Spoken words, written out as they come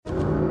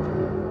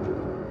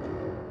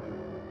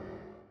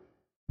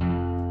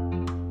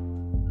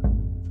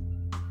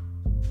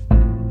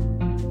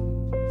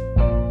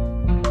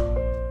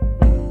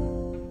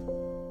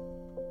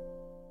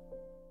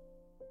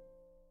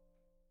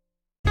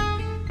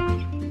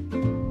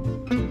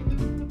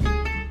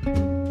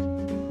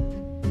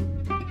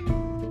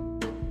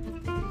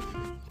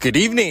Good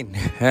evening,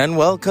 and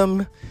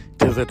welcome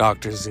to the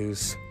Dr.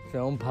 Zeus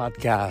Film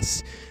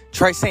Podcast.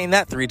 Try saying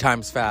that 3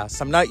 times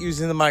fast. I'm not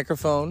using the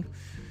microphone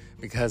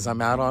because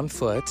I'm out on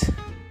foot.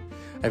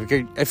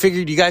 I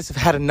figured you guys have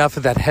had enough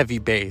of that heavy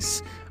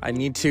bass. I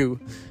need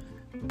to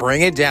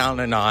bring it down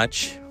a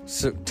notch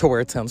to where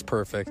it sounds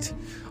perfect.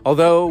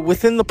 Although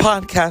within the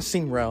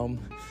podcasting realm,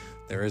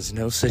 there is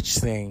no such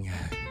thing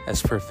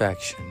as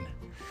perfection.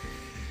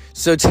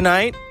 So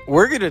tonight,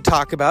 we're going to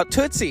talk about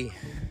Tootsie,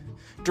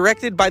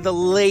 directed by the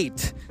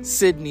late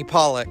Sydney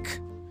Pollack.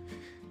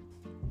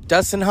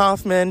 Dustin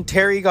Hoffman,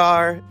 Terry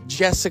Garr,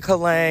 Jessica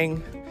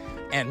Lange,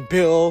 and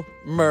Bill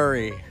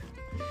Murray.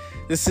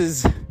 This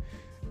is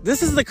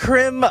the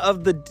cream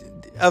of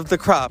the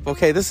crop,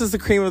 okay? This is the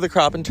cream of the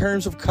crop in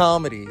terms of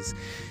comedies.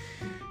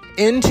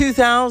 In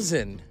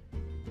 2000,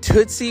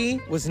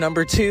 Tootsie was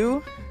number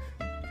 2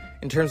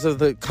 in terms of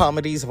the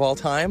comedies of all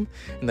time,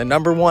 and the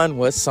number 1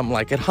 was Some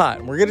Like It Hot.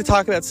 And we're going to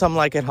talk about Some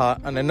Like It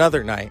Hot on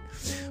another night,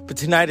 but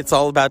tonight it's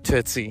all about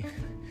Tootsie.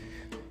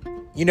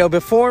 You know,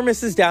 before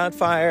Mrs.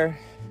 Doubtfire,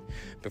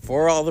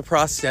 before all the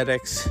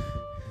prosthetics,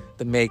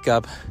 the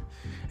makeup,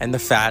 and the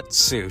fat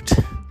suit,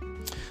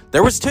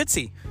 there was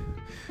Tootsie.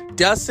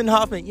 Dustin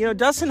Hoffman. You know,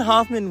 Dustin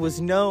Hoffman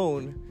was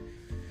known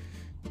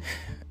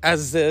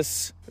as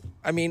this,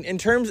 I mean, in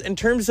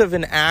terms of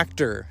an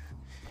actor,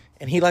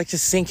 and he liked to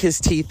sink his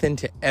teeth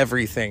into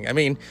everything. I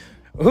mean,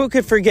 who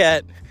could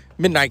forget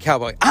Midnight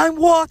Cowboy? I'm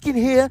walking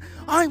here.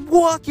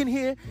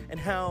 And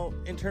how,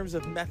 in terms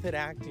of method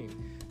acting,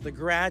 The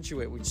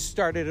Graduate, which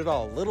started it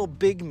all, Little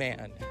Big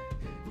Man,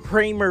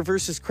 Kramer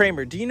versus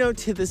Kramer. Do you know,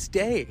 to this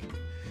day,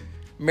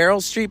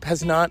 Meryl Streep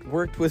has not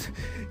worked with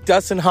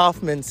Dustin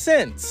Hoffman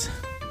since.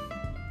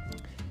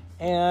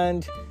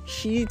 And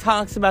she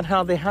talks about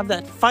how they have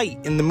that fight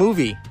in the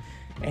movie,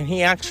 and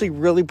he actually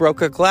really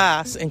broke a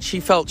glass, and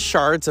she felt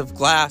shards of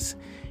glass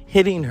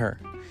hitting her.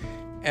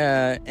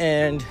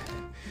 And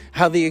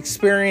how the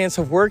experience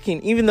of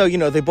working, even though, you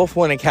know, they both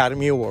won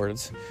Academy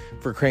Awards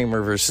for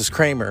Kramer versus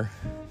Kramer,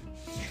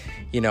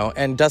 you know,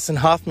 and Dustin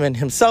Hoffman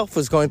himself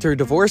was going through a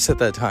divorce at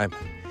that time.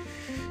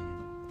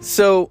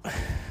 So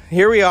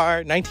here we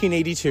are,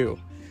 1982,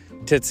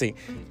 Tootsie.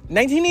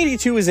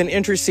 1982 was an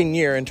interesting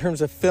year in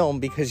terms of film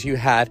because you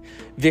had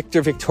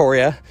Victor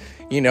Victoria,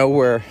 you know,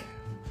 where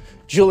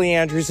Julie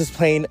Andrews is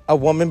playing a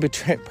woman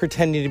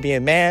pretending to be a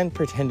man,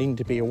 pretending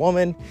to be a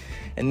woman.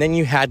 And then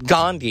you had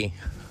Gandhi.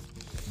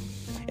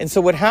 And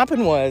so what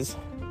happened was,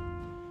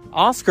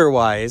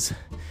 Oscar-wise,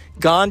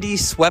 Gandhi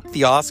swept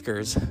the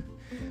Oscars.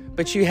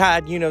 But you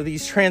had, you know,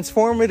 these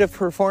transformative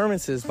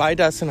performances by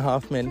Dustin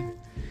Hoffman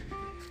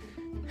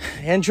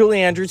and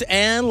Julie Andrews.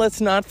 And let's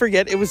not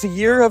forget, it was a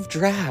year of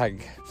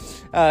drag.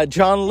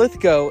 John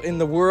Lithgow in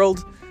The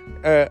World,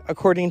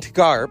 according to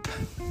Garp.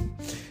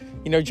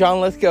 You know, John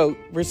Lithgow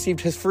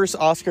received his first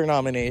Oscar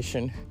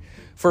nomination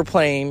for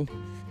playing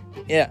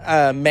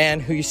a man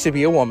who used to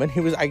be a woman.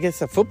 He was, I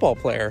guess, a football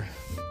player,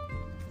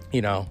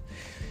 you know.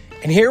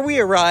 And here we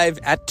arrive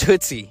at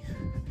Tootsie.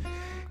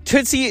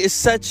 Tootsie is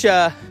such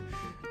a...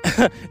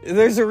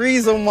 there's a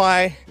reason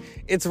why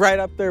it's right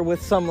up there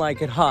with Some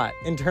Like It Hot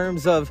in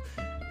terms of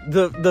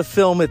the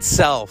film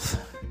itself,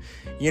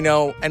 you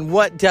know, and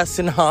what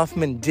Dustin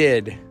Hoffman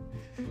did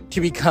to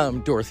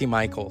become Dorothy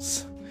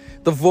Michaels.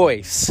 The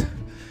voice,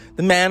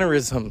 the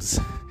mannerisms.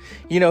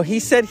 You know, he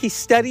said he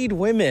studied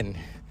women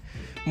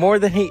more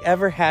than he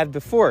ever had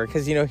before.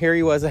 Because, you know, here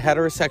he was, a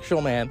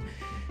heterosexual man,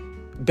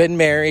 been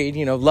married,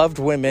 you know, loved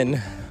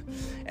women,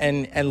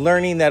 and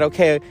learning that,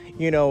 okay,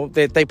 you know,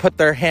 that they put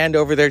their hand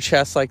over their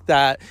chest like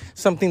that,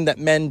 something that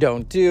men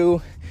don't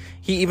do.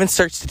 He even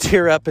starts to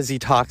tear up as he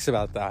talks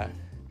about that.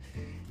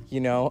 You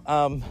know,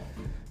 I'm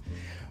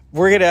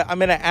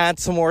gonna add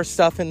some more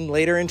stuff in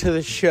later into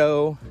the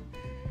show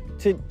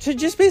to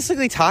just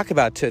basically talk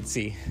about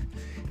Tootsie.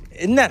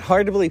 Isn't that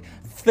hard to believe?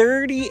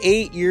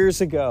 38 years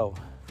ago,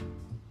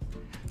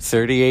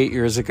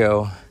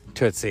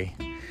 Tootsie.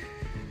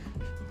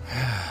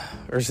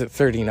 Or is it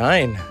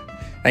 39?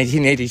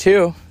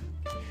 1982.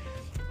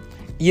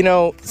 You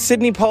know,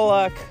 Sydney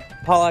Pollack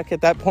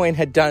at that point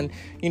had done,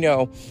 you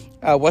know,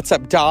 What's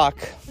Up, Doc?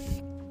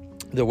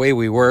 The Way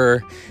We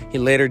Were. He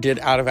later did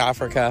Out of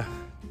Africa.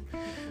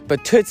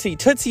 But Tootsie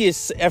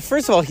is,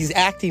 first of all, he's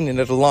acting in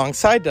it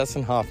alongside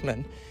Dustin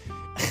Hoffman.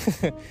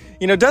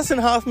 You know, Dustin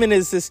Hoffman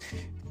is this,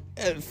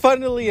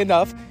 funnily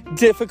enough,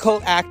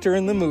 difficult actor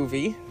in the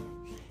movie.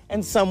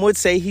 And some would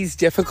say he's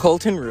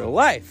difficult in real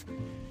life.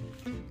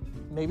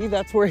 Maybe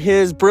that's where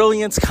his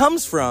brilliance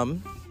comes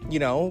from. You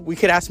know, we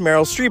could ask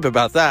Meryl Streep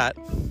about that.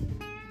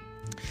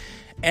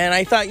 And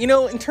I thought, you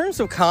know, in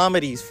terms of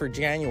comedies for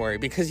January,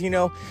 because, you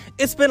know,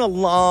 it's been a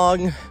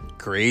long,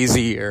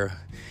 crazy year,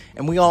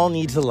 and we all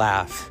need to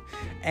laugh.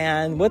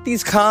 And what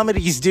these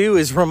comedies do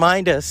is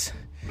remind us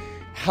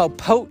how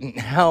potent,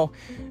 how,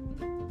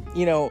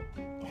 you know,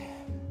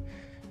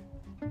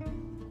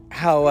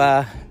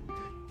 how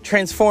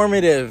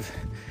transformative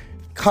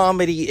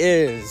comedy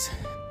is.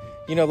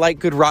 You know, like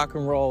good rock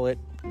and roll, it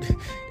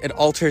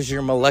alters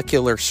your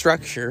molecular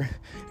structure,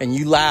 and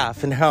you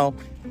laugh, and how,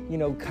 you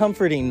know,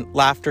 comforting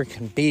laughter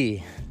can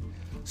be.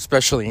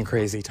 especially in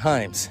crazy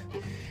times.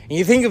 And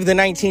you think of the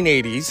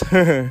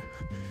 1980s,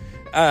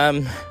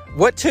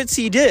 what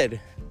Tootsie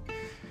did.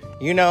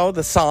 You know,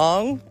 the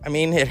song, I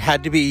mean, It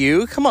Had to Be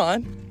You, come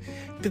on.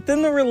 But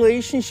then the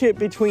relationship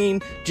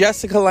between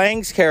Jessica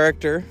Lange's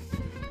character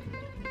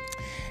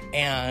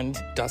and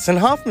Dustin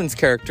Hoffman's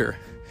character.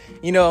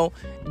 You know,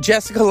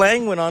 Jessica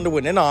Lange went on to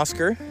win an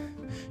Oscar.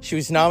 She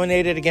was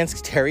nominated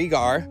against Terry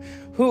Garr,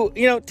 who,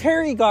 you know,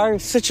 Terry Garr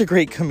is such a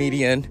great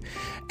comedian.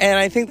 And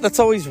I think that's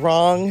always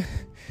wrong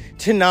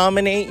to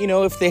nominate, you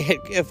know, if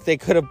they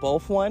could have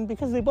both won,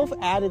 because they both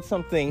added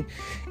something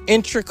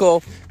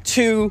integral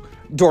to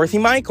Dorothy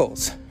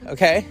Michaels,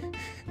 okay?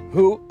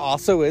 Who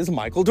also is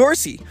Michael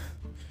Dorsey.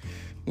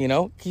 You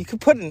know, you could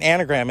put an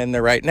anagram in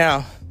there right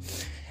now.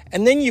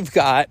 And then you've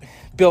got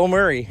Bill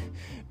Murray.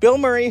 Bill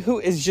Murray, who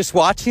is just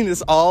watching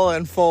this all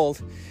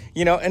unfold,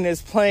 you know, and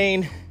is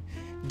playing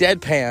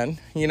deadpan,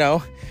 you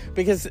know,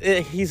 because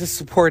he's a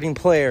supporting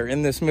player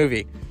in this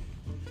movie.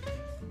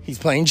 He's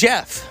playing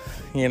Jeff,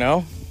 you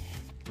know.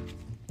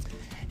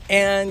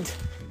 And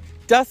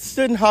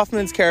Dustin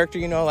Hoffman's character,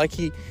 you know, like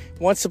he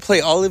wants to play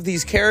all of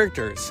these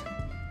characters.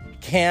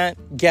 Can't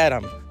get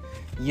them,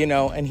 you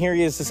know, and here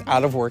he is, this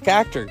out-of-work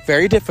actor.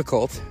 Very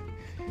difficult.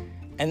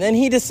 And then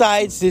he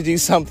decides to do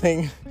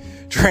something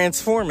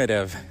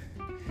transformative.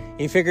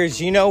 He figures,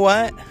 you know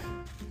what?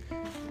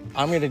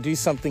 I'm going to do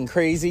something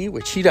crazy,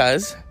 which he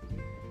does.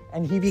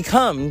 And he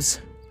becomes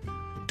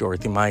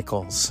Dorothy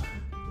Michaels.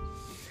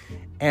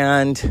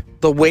 And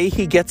the way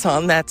he gets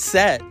on that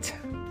set,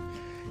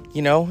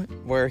 you know,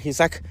 where he's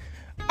like,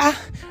 I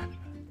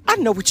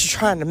know what you're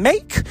trying to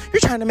make.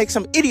 You're trying to make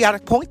some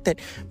idiotic point that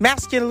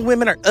masculine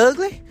women are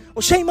ugly.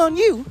 Well, shame on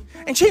you.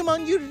 And shame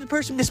on you to the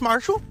person, Miss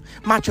Marshall.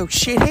 Macho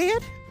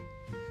shithead.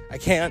 I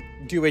can't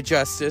do it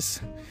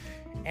justice.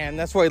 And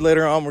that's why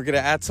later on we're going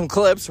to add some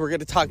clips. We're going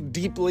to talk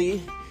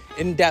deeply,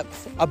 in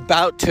depth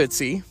about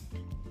Tootsie.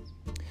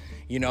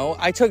 You know,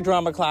 I took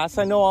drama class.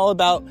 I know all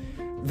about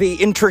the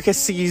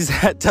intricacies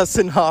that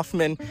Dustin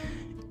Hoffman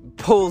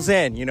pulls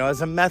in. You know,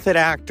 as a method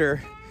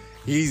actor,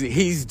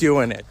 he's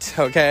doing it,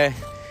 okay?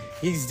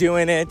 He's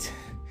doing it.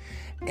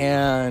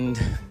 And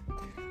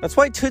that's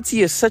why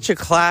Tootsie is such a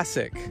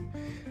classic.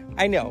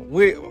 I know,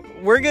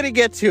 we're going to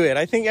get to it.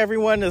 I think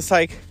everyone is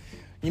like,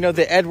 you know,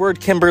 the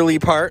Edward Kimberly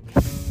part.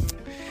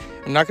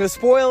 I'm not going to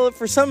spoil it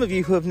for some of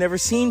you who have never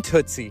seen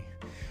Tootsie,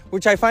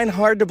 which I find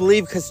hard to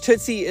believe because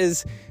Tootsie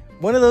is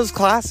one of those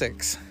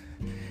classics.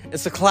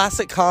 It's a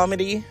classic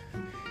comedy.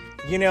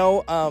 You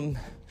know,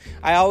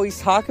 I always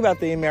talk about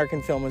the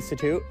American Film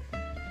Institute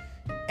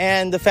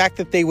and the fact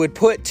that they would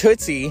put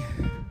Tootsie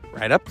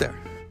right up there.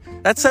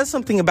 That says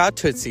something about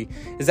Tootsie,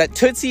 is that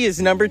Tootsie is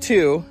number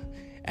 2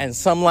 and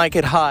Some Like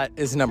It Hot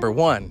is number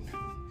 1.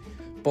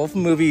 Both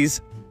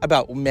movies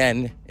about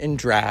men in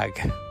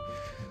drag.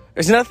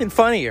 There's nothing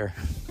funnier.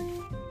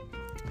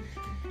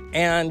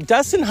 And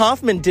Dustin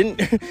Hoffman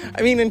didn't,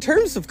 I mean, in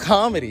terms of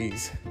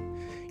comedies,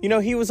 you know,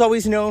 he was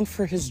always known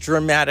for his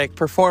dramatic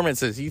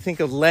performances. You think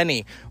of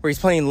Lenny, where he's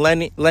playing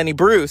Lenny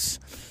Bruce,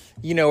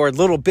 you know, or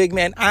Little Big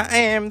Man. I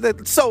am the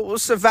sole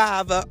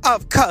survivor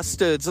of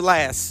Custard's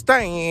Last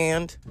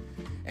Stand.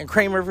 And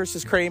Kramer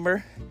versus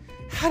Kramer.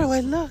 How do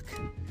I look?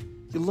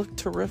 You look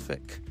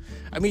terrific.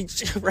 I mean,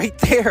 right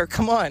there,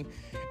 come on.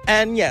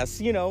 And yes,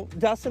 you know,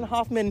 Dustin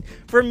Hoffman,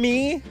 for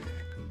me,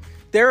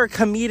 there are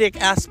comedic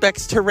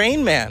aspects to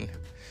Rain Man.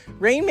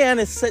 Rain Man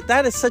is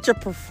such a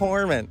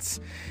performance,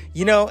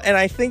 you know, and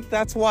I think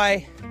that's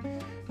why,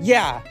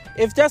 yeah,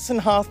 if Dustin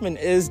Hoffman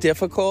is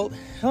difficult,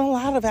 and a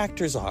lot of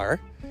actors are,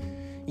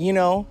 you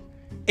know,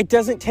 it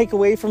doesn't take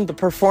away from the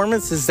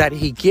performances that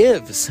he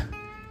gives.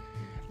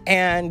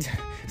 And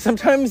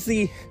sometimes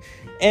the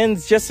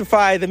ends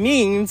justify the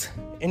means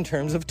in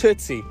terms of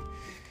Tootsie.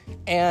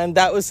 And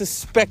that was a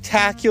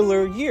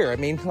spectacular year. I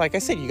mean, like I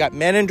said, you got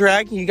men in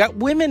drag and you got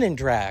women in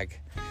drag.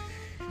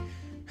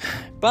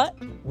 But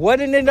what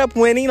ended up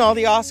winning all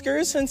the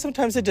Oscars, and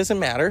sometimes it doesn't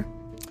matter,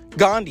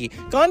 Gandhi.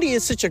 Gandhi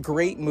is such a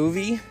great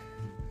movie,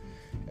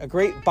 a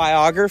great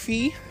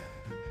biography.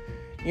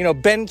 You know,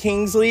 Ben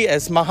Kingsley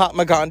as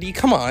Mahatma Gandhi,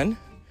 come on.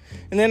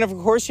 And then, of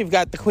course, you've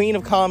got the queen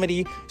of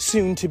comedy,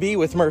 soon to be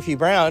with Murphy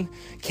Brown,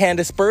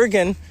 Candice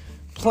Bergen,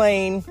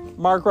 playing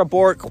Margaret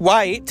Bork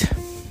White,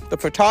 the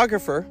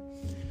photographer.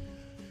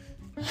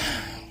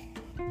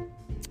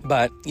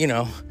 But, you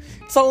know,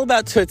 it's all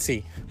about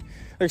Tootsie.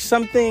 There's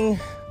something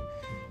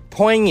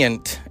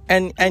poignant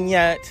and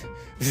yet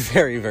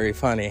very, very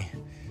funny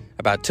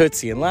about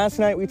Tootsie. And last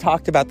night we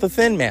talked about The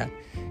Thin Man.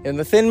 And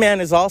The Thin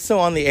Man is also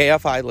on the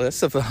AFI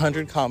list of the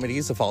 100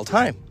 comedies of all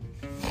time.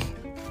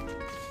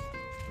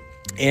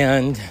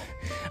 And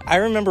I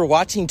remember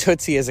watching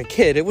Tootsie as a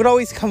kid. It would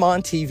always come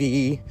on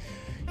TV,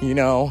 you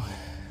know.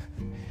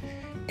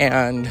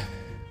 And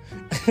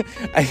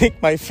I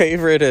think my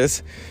favorite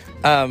is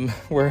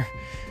where,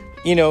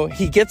 you know,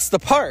 he gets the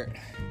part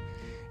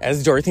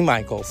as Dorothy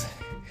Michaels.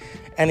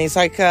 And he's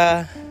like,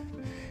 and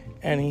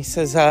he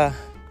says,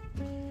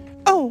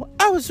 oh,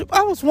 I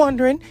was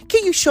wondering,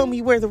 can you show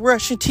me where the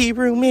Russian tea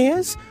room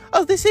is?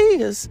 Oh, this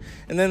is.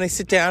 And then they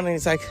sit down and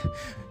he's like,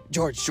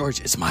 George,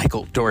 it's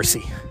Michael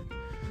Dorsey.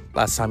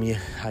 Last time you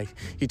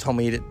told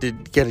me to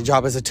get a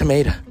job as a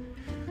tomato.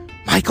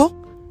 Michael?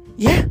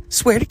 Yeah,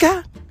 swear to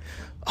God.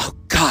 Oh,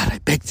 God, I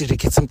begged you to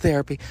get some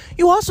therapy.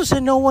 You also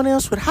said no one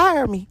else would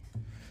hire me.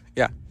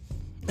 Yeah.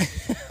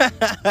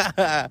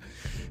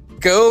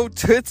 Go,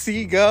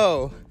 Tootsie,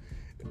 go.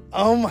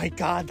 Oh, my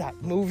God,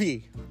 that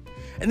movie.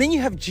 And then you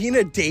have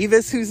Gina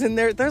Davis, who's in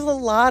there. There's a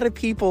lot of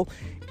people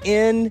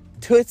in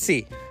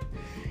Tootsie.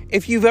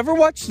 If you've ever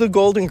watched The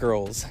Golden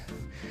Girls,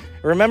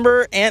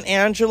 remember Aunt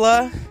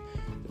Angela,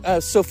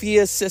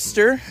 Sophia's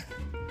sister?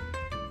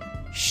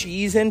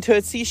 She's in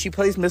Tootsie. She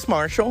plays Miss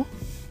Marshall,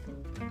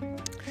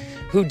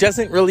 who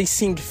doesn't really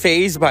seem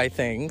fazed by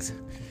things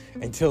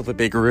until the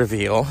big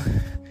reveal.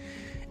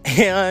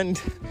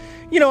 And,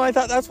 I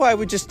thought that's why I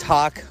would just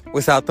talk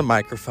without the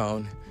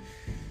microphone.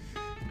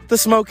 The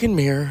smoke and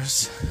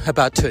mirrors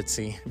about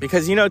Tootsie.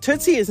 Because,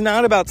 Tootsie is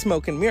not about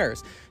smoke and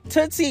mirrors.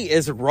 Tootsie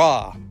is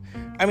raw.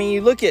 I mean,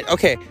 you look at,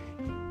 okay,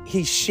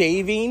 he's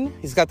shaving.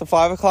 He's got the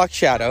 5 o'clock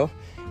shadow.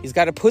 He's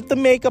got to put the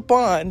makeup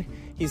on.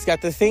 He's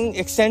got the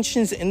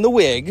extensions in the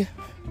wig.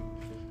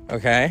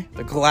 Okay?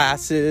 The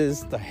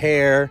glasses, the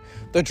hair,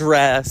 the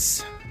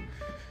dress.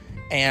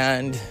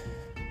 And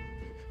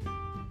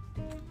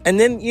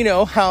then,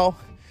 how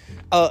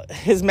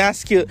his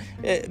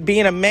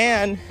being a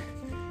man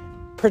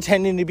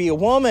pretending to be a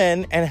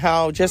woman, and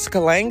how Jessica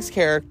Lange's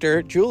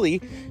character,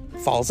 Julie,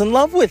 falls in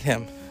love with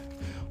him.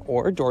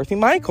 Or Dorothy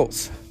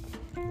Michaels.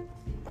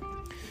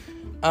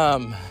 I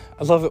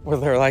love it where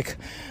they're like,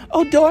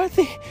 oh,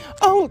 Dorothy,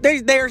 oh,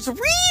 there's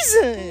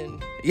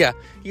reason. Yeah,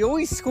 he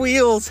always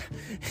squeals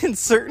in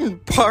certain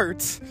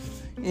parts.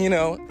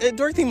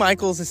 Dorothy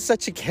Michaels is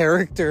such a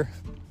character.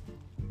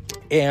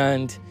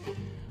 And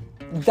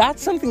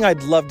that's something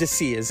I'd love to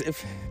see, is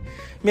if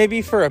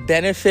maybe for a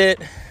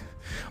benefit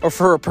or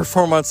for a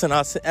performance on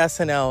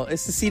SNL,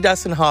 is to see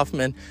Dustin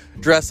Hoffman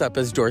dress up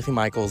as Dorothy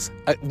Michaels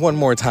one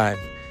more time.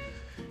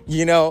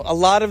 A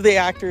lot of the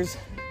actors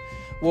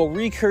will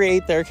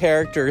recreate their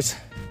characters,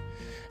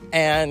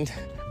 and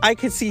I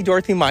could see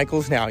Dorothy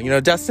Michaels now.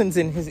 Dustin's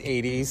in his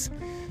 80s.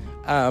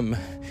 And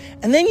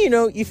then,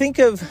 you think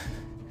of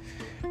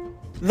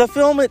the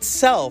film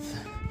itself.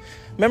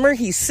 Remember,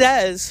 he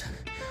says,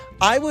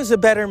 I was a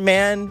better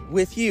man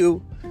with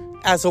you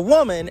as a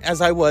woman as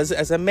I was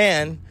as a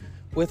man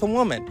with a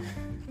woman.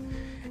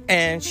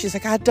 And she's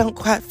like, I don't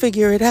quite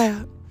figure it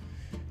out.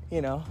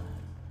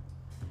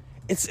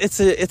 It's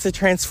a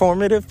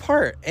transformative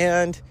part,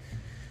 and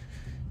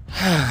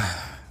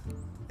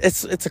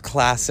it's a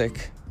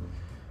classic.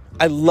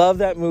 I love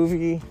that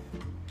movie.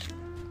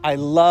 I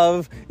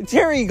love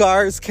Terry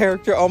Garr's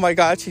character. Oh my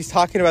God, she's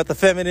talking about the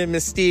feminine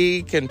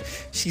mystique, and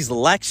she's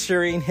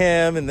lecturing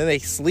him, and then they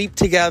sleep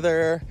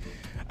together.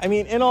 I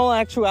mean, in all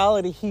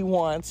actuality, he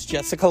wants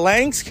Jessica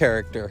Lange's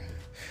character,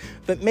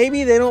 but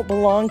maybe they don't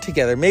belong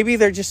together. Maybe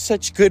they're just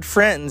such good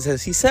friends,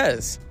 as he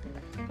says.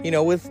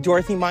 With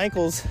Dorothy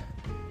Michaels,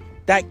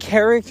 that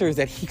character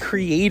that he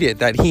created,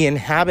 that he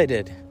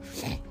inhabited.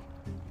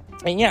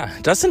 And yeah,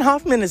 Dustin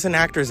Hoffman is an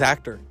actor's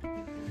actor.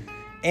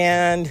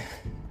 And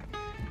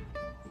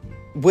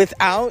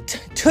without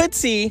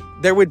Tootsie,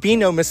 there would be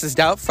no Mrs.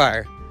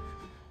 Doubtfire.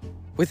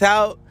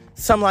 Without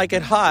Some Like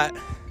It Hot,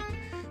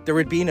 there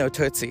would be no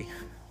Tootsie.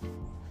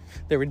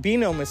 There would be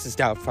no Mrs.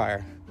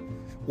 Doubtfire.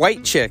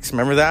 White Chicks,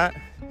 remember that?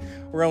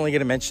 We're only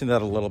going to mention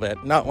that a little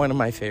bit. Not one of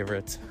my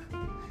favorites.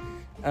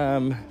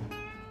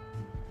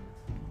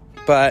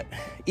 But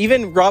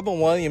even Robin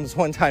Williams,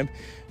 one time,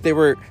 they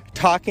were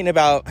talking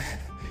about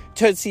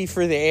Tootsie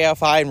for the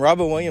AFI, and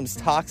Robin Williams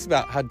talks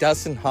about how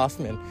Dustin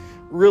Hoffman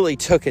really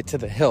took it to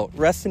the hilt.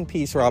 Rest in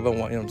peace, Robin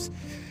Williams.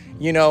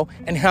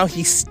 And how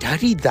he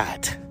studied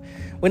that.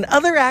 When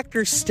other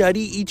actors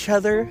study each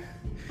other,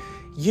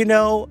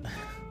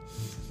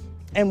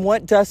 and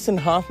what Dustin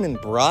Hoffman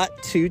brought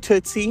to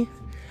Tootsie,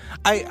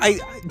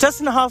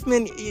 Dustin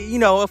Hoffman,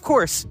 of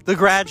course, The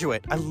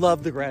Graduate. I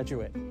love The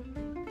Graduate.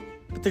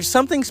 But there's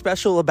something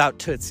special about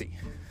Tootsie.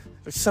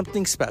 There's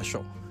something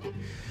special.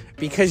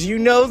 Because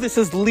this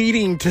is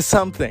leading to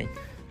something.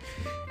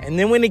 And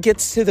then when it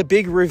gets to the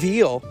big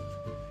reveal,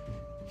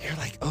 you're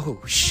like, oh,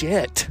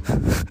 shit.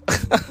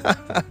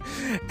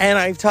 And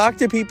I've talked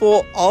to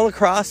people all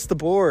across the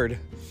board,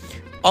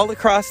 all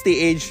across the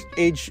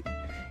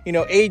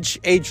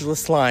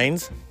ageless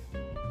lines.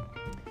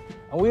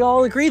 And we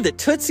all agree that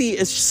Tootsie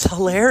is just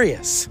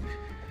hilarious.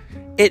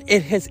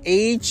 It has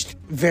aged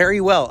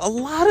very well. A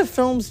lot of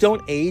films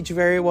don't age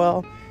very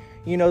well.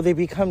 They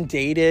become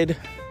dated.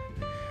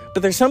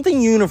 But there's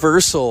something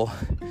universal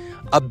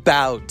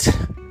about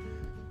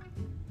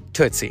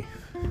Tootsie.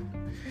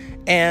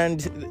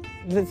 And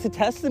it's a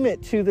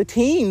testament to the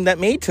team that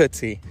made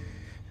Tootsie.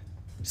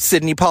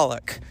 Sidney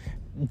Pollack,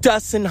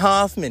 Dustin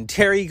Hoffman,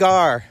 Terry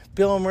Garr,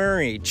 Bill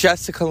Murray,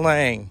 Jessica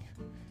Lange.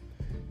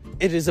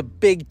 It is a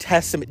big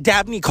testament.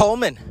 Dabney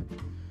Coleman,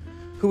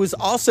 who was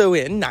also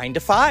in 9 to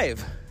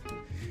 5,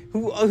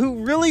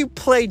 who really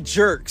played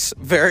jerks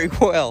very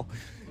well.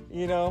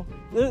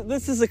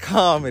 This is a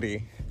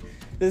comedy.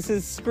 This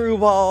is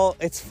screwball.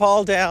 It's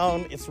fall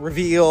down. It's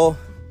reveal.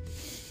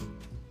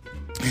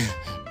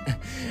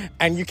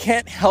 And you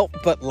can't help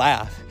but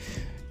laugh.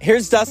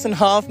 Here's Dustin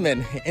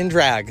Hoffman in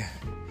drag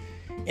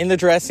in the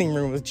dressing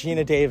room with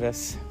Geena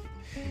Davis.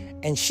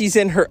 And she's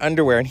in her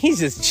underwear and he's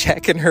just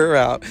checking her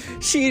out.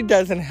 She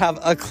doesn't have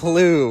a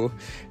clue.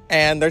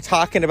 And they're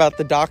talking about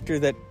the doctor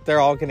that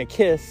they're all going to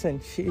kiss.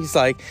 And she's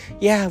like,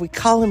 yeah, we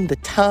call him the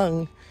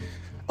tongue.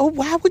 Oh,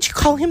 why would you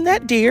call him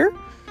that, dear?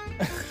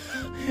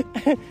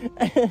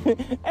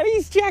 And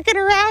he's checking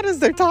her out as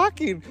they're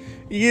talking,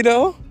 you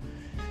know?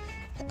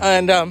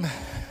 And,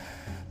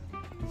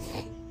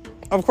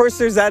 of course,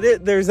 there's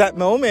that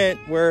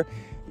moment where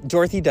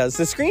Dorothy does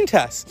the screen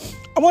test.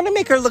 I want to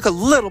make her look a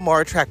little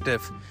more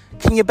attractive.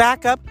 Can you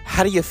back up?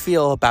 How do you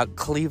feel about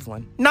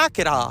Cleveland? Knock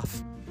it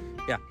off.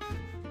 Yeah.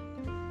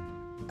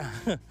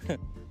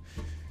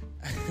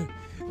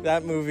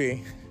 That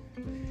movie.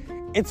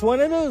 It's one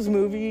of those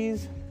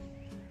movies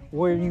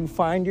where you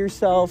find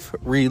yourself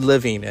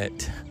reliving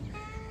it.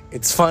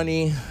 It's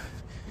funny.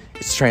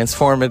 It's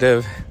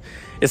transformative.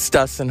 It's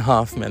Dustin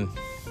Hoffman.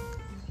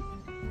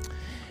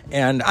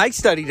 And I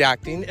studied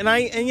acting,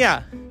 and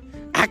yeah,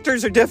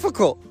 actors are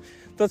difficult.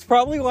 That's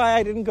probably why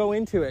I didn't go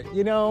into it.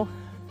 You know,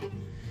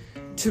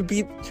 to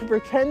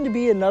pretend to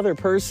be another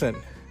person.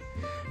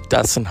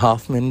 Dustin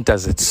Hoffman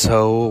does it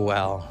so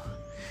well.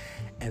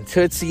 And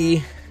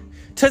Tootsie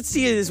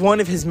is one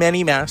of his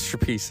many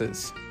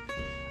masterpieces.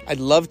 I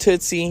love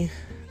Tootsie.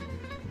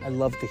 I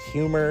love the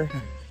humor.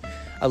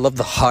 I love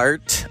the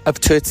heart of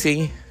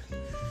Tootsie.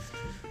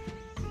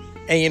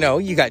 And, you know,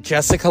 you got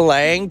Jessica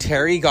Lange,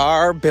 Terry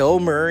Garr, Bill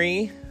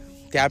Murray,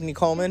 Dabney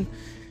Coleman,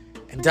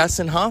 and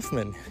Dustin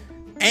Hoffman.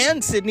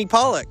 And Sidney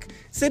Pollack.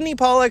 Sidney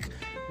Pollack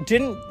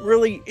didn't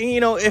really, you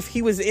know, if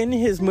he was in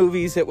his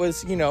movies, it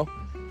was, you know,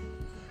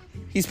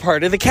 he's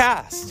part of the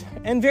cast.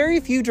 And very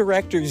few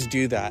directors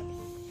do that.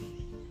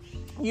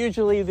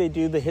 Usually they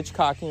do the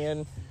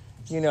Hitchcockian,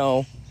 you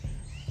know,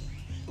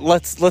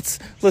 let's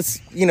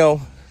you know,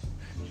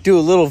 do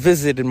a little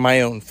visit in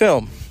my own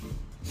film.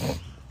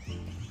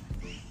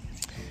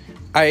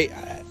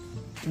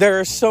 There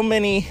are so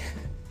many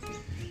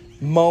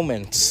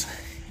moments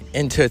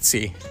in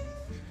Tootsie,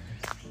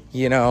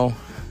 you know,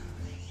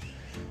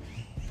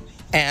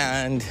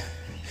 and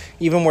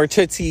even where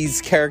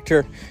Tootsie's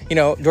character, you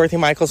know, Dorothy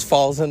Michaels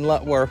falls in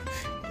love, where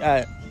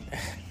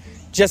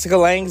Jessica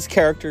Lange's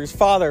character's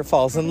father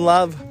falls in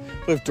love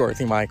with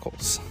Dorothy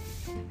Michaels.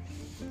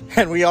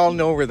 And we all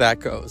know where that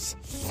goes.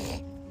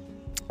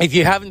 If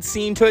you haven't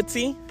seen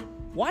Tootsie,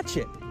 watch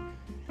it.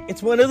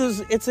 It's one of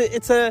those, it's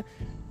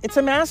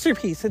a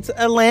masterpiece. It's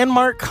a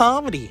landmark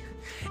comedy.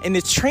 And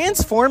it's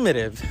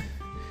transformative.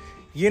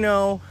 You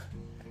know,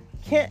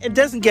 it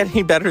doesn't get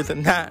any better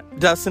than that.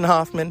 Dustin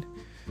Hoffman,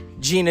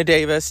 Geena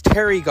Davis,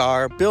 Terry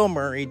Garr, Bill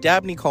Murray,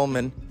 Dabney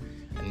Coleman,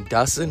 and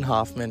Dustin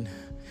Hoffman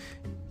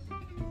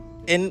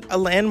in a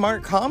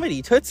landmark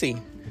comedy, Tootsie.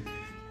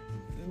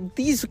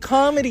 These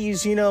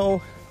comedies, you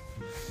know,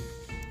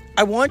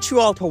 I want you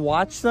all to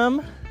watch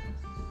them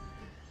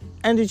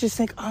and to just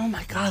think, oh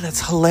my God,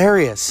 that's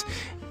hilarious.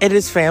 It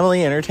is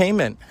family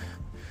entertainment.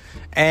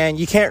 And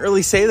you can't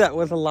really say that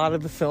with a lot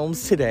of the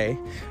films today.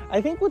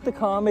 I think with the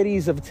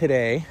comedies of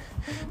today,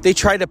 they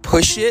try to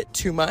push it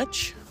too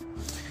much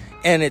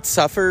and it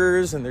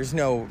suffers and there's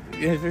no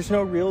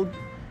real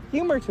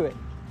humor to it.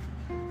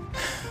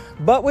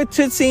 But with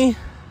Tootsie,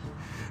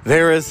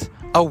 there is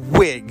a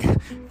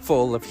wig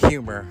full of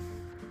humor.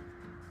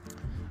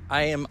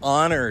 I am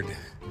honored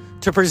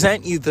to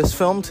present you this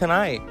film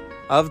tonight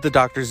of the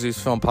Dr. Zeus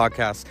Film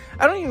Podcast.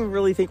 I don't even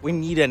really think we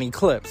need any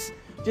clips.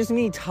 Just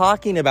me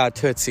talking about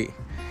Tootsie.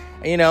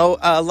 You know,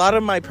 a lot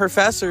of my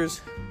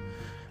professors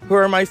who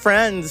are my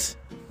friends,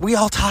 we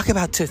all talk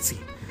about Tootsie.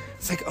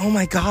 It's like, oh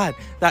my God,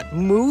 that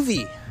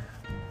movie.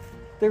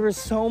 There was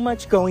so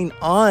much going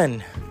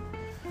on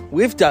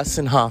with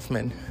Dustin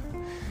Hoffman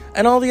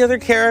and all the other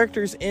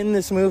characters in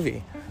this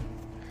movie.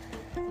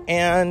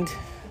 And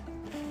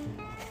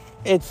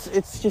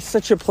it's just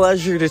such a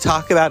pleasure to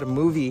talk about a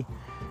movie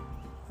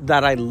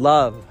that I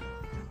love.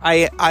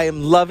 I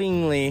am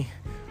lovingly,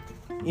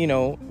 you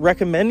know,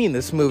 recommending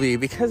this movie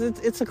because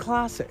it's a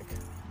classic.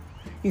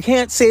 You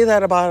can't say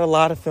that about a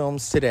lot of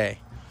films today.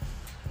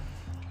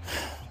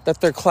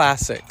 That they're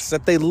classics,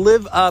 that they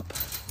live up.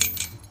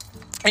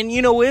 And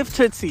you know, with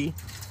Tootsie,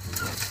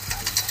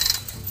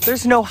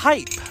 there's no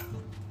hype.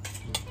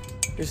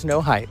 There's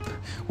no hype.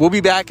 We'll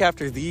be back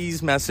after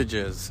these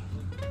messages.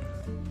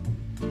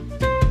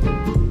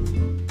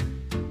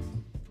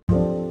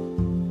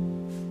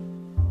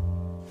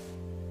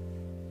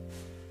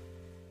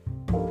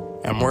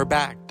 And we're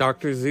back.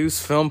 Dr.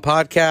 Zeus Film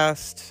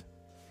Podcast.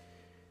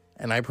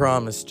 And I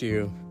promised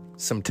you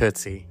some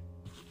Tootsie.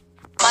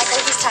 Michael,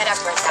 he's tied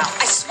up right now.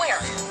 I swear.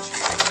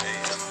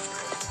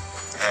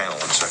 Hang on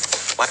 1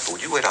 second. Michael,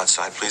 would you wait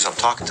outside, please? I'm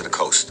talking to the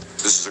coast.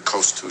 This is a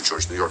coast too,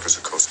 George. New York is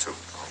a coast too.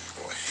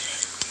 Oh, boy.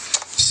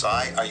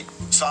 Cy, are you...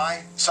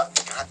 Cy?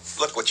 God,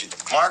 look what you...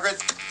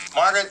 Margaret,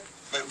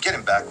 get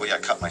him back, will you? I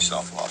cut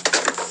myself off.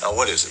 Now,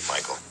 what is it,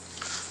 Michael?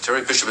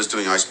 Terry Bishop is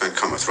doing Iceman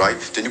Cometh, right?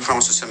 Didn't you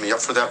promise to send me up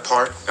for that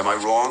part? Am I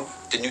wrong?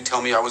 Didn't you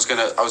tell me I was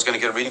gonna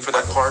get a reading for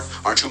that part?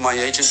 Aren't you my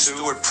agent too?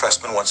 Stuart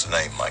Pressman wants a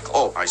name, Michael.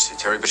 Oh, I see.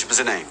 Terry Bishop is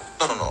a name.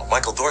 No.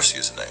 Michael Dorsey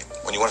is a name.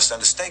 When you want to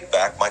send a steak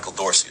back, Michael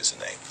Dorsey is a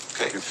name.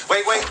 Okay.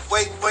 Wait.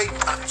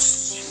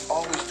 You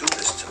always do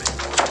this to me.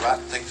 It's a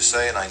rotten thing to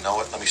say, and I know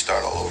it. Let me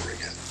start all over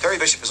again. Terry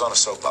Bishop is on a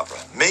soap opera.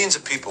 Millions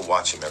of people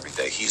watch him every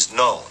day. He's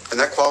known. And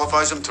that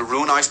qualifies him to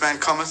ruin Iceman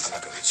Cometh?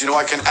 You know,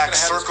 I can act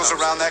circles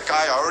around that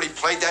guy. I already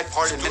played that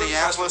part in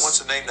Minneapolis. Wants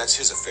a name, that's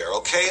his affair,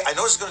 okay? I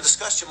know this is going to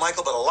disgust you,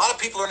 Michael, but a lot of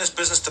people are in this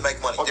business to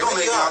make money. Well, don't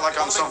make me out like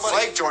I'm some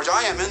flake, George.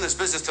 I am in this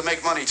business to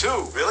make money,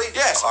 too. Really?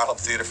 Yes. Harlem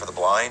Theater for the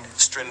Blind,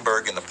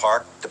 Strindberg in the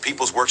Park, the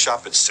People's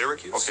Workshop in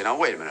Syracuse. Okay, now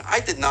wait a minute.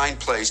 I did 9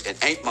 plays in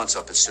 8 months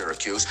up at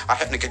Syracuse. I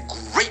happen to get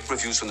great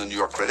reviews from the New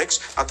York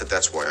critics. Not that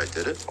that's why I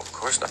did it. Of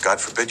course not.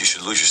 God forbid you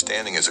should lose your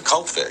standing as a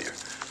cult failure.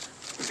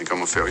 You think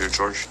I'm a failure,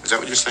 George? Is that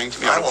what you're saying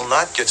to me? I will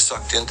not get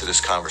sucked into this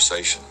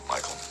conversation,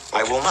 Michael.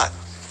 I will not.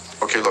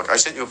 Okay, look, I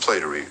sent you a play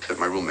to read that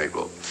my roommate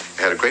wrote.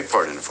 It had a great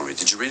part in it for me.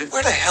 Did you read it?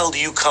 Where the hell do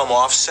you come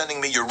off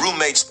sending me your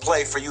roommate's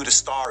play for you to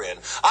star in?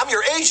 I'm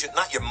your agent,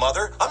 not your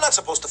mother. I'm not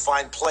supposed to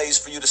find plays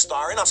for you to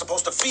star in. I'm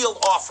supposed to field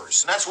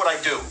offers, and that's what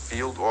I do.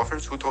 Field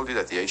offers? Who told you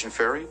that? The Agent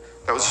Ferry?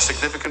 That was a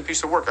significant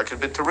piece of work. I could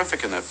have been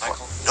terrific in that play.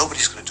 Michael,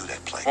 nobody's going to do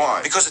that play.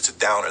 Why? Because it's a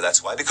downer,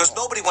 that's why. Because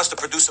nobody wants to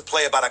produce a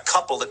play about a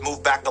couple that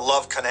moved back to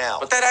Love Canal.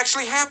 But that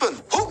actually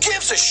happened. Who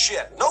gives a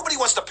shit? Nobody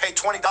wants to pay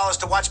 $20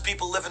 to watch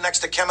people living next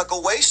to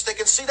chemical waste. They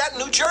can see that in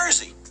New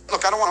Jersey.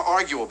 Look, I don't want to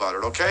argue about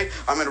it, okay?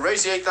 I'm going to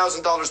raise the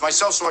 $8,000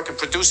 myself so I can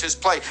produce his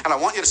play, and I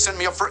want you to send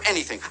me up for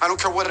anything. I don't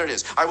care what it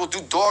is. I will do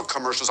dog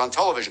commercials on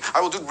television.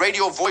 I will do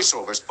radio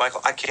voiceovers.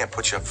 Michael, I can't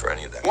put you up for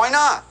any of that. Why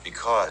not?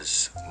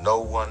 Because no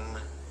one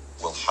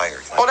will hire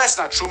you. Oh, that's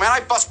not true, man.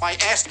 I bust my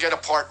ass to get a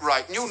part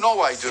right, and you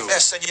know I do.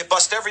 Yes, and you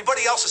bust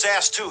everybody else's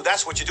ass, too.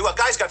 That's what you do. A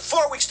guy's got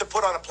 4 weeks to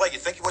put on a play. You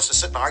think he wants to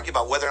sit and argue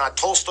about whether or not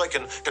Tolstoy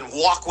can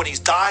walk when he's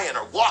dying,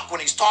 or walk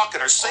when he's talking,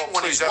 or sing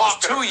when he's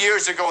walking? That was 2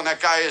 years ago, and that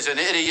guy is an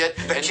idiot.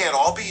 They can't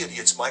all be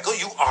idiots, Michael.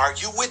 You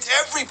argue with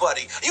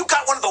everybody. You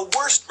got one of the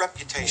worst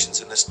reputations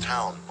in this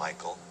town,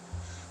 Michael.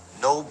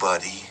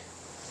 Nobody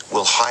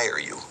will hire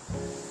you.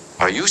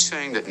 Are you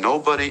saying that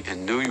nobody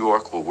in New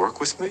York will work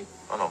with me?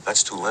 Oh, no,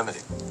 that's too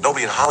limited.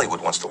 Nobody in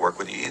Hollywood wants to work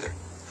with you either.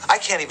 I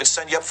can't even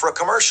send you up for a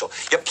commercial.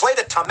 You played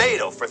a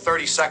tomato for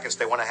 30 seconds.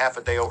 They went a half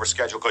a day over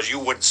schedule because you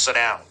wouldn't sit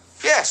down.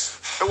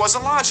 Yes, it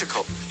wasn't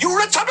logical. You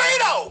were a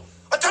tomato!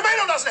 A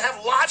tomato doesn't have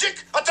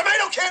logic. A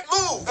tomato can't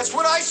move. That's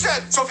what I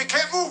said. So if he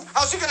can't move,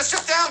 how's he going to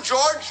sit down,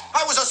 George?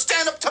 I was a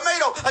stand-up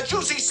tomato, a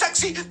juicy,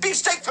 sexy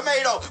beefsteak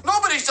tomato.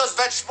 Nobody does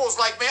vegetables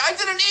like me. I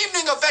did an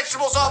evening of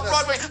vegetables off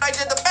Broadway. I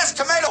did the best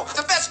tomato,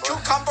 the best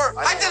cucumber.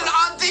 I did an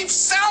endive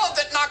salad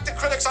that knocked the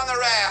critics on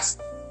their ass.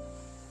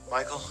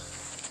 Michael,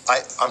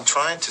 I'm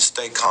trying to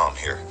stay calm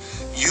here.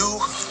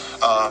 You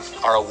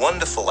are a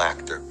wonderful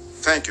actor.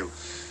 Thank you.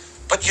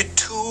 But you're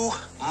too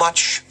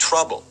much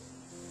trouble.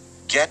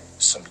 Get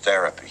some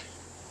therapy.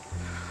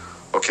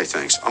 Okay,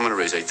 thanks. I'm going to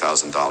raise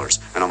 $8,000,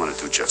 and I'm going to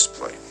do Jeff's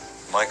play.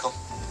 Michael,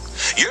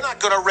 you're not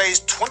going to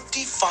raise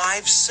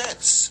 25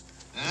 cents.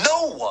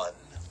 No one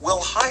will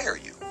hire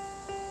you.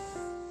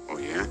 Oh,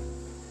 yeah?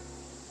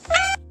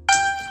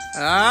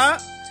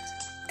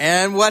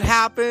 And what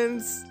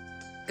happens?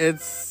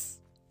 It's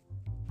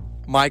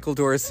Michael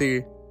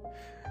Dorsey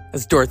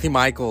as Dorothy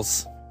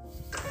Michaels.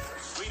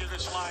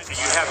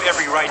 You have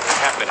every right to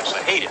happiness.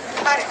 I hate it.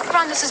 Hi,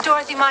 Ron, this is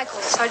Dorothy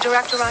Michaels, our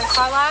director, Ron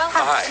Carlisle.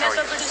 Hi, And that's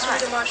our producer,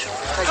 Peter Marshall.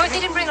 Dorothy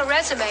didn't bring a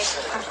resume,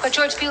 but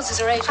George Fields is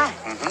her agent.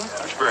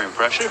 That's very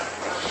impressive.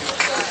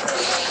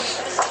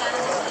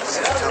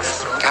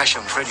 Gosh,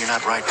 I'm afraid you're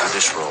not right for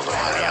this role, though,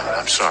 honey.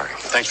 I'm sorry.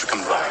 Thanks for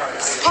coming by.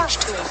 Page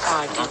 2 and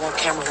 5. Do you want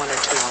camera 1 or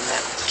 2 on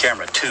that?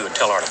 Camera 2 and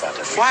tell Art about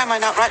that. Why am I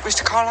not right,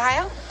 Mr.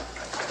 Carlisle?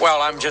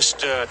 Well, I'm just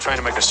trying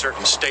to make a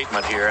certain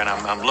statement here, and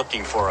I'm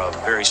looking for a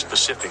very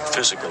specific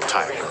physical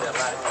type.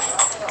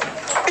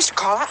 Mr.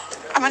 Carlisle,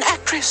 I'm an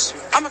actress.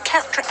 I'm a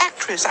character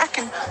actress. I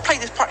can play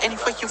this part any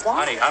way you want.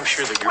 Honey, I'm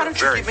sure that Why you're a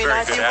don't you very, give me an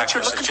very idea good what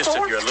you're actress. looking It's just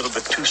for? that you're a little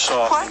bit too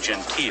soft What? and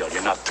genteel.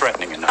 You're not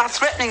threatening enough. Not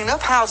threatening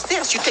enough? How's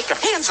this? You take your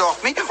hands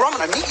off me, or I'm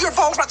going to knead your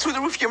balls right through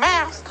the roof of your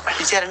mouth.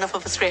 Is that enough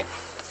of a threat?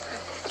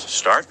 To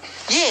start?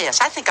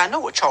 Yes, I think I know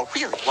what y'all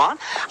really want.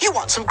 You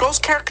want some gross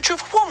caricature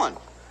of a woman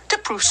to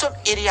prove some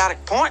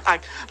idiotic point,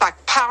 like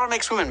power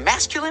makes women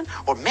masculine,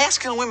 or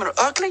masculine women are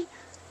ugly.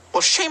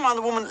 Well, shame on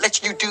the woman that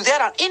lets you do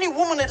that, on any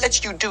woman that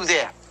lets you do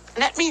that.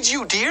 And that means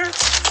you, dear.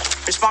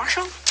 Miss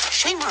Marshall,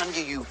 shame on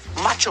you, you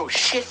macho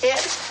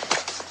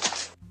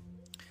shithead.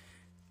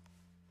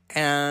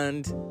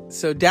 And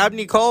so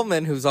Dabney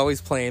Coleman, who's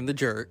always playing the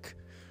jerk,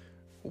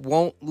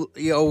 won't,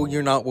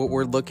 you're not what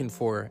we're looking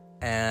for.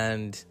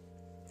 And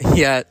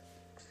yet,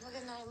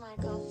 Good night,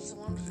 Michael. It was a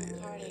wonderful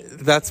party.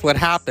 that's what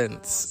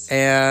happens.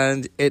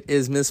 And it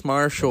is Miss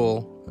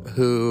Marshall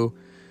who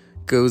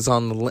goes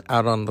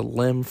out on the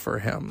limb for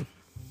him.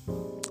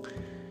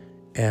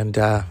 And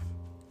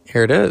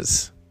here it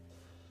is.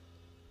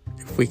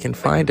 If we can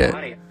find it.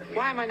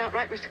 Why am I not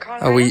right, Mr.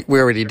 Carlisle? Oh, we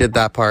already did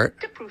that part.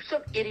 To prove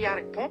some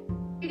idiotic point.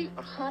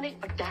 or Honey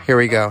or Darcy. Here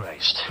we go.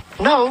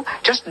 No,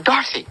 just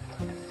Dorothy.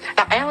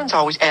 Now, Alan's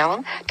always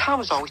Alan, Tom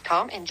is always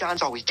Tom, and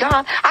John's always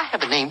John. I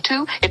have a name,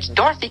 too. It's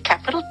Dorothy,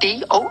 capital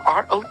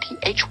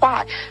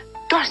D-O-R-O-T-H-Y.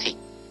 Dorothy.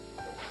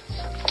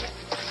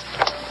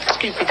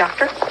 Excuse me,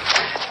 Doctor.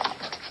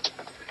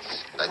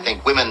 I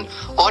think women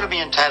ought to be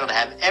entitled to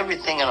have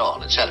everything and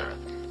all, etc.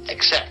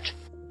 Except.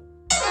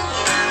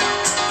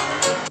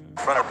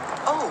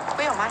 Oh,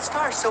 well, my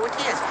stars, so it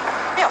is.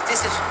 Well,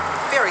 this is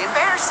very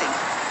embarrassing.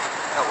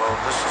 Yeah, well,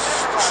 this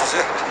is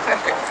it.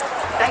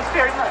 Thanks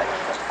very much.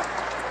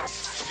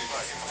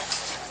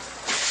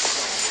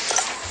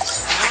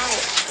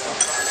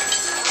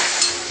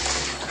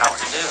 How are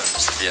you doing,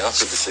 Mr. Fields?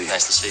 Good to see you.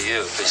 Nice to see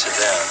you. Please sit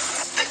down.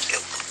 Thank you.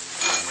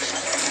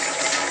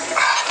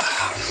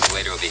 The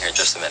waiter will be here in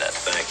just a minute.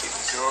 Thank you.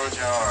 George,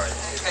 how are you?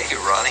 Hey,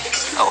 Ronnie.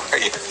 How are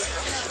you?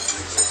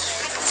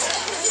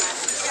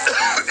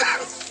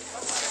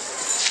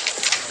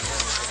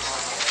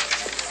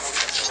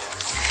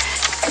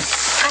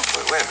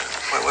 Wait a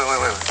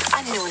minute. Wait.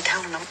 I'm new in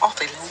town and I'm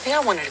awfully lonely. I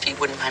wondered if you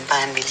wouldn't mind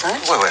buying me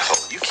lunch. Wait, hold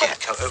on. You can't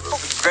come.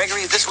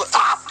 Gregory, this was.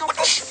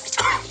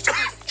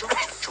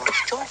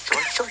 George.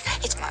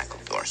 It's Michael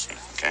Dorsey,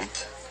 okay?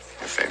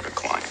 Your favorite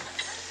client.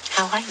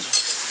 How are you?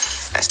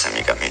 Last time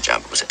you got me a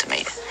job, it was a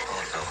tomato.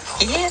 Oh,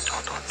 no. Yeah?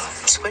 No.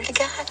 Swear to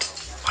God.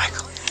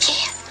 Michael.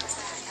 Yeah.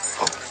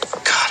 Oh,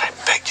 God, I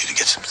begged you to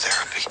get some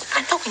therapy.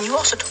 I know, and you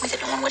also told me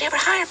that no one would ever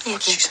hire me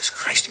again. Jesus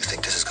Christ, you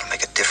think this is going to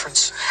make a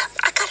difference?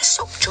 I got a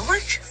soap,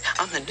 George.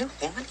 I'm the new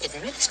woman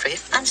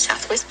administrator on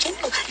Southwest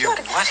General. You're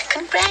ought to what?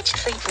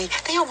 Congratulate me.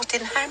 They almost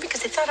didn't hire me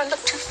because they thought I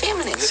looked too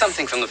feminine.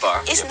 Something from the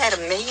bar. Isn't that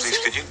amazing? Please,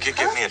 could you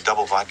give me a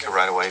double vodka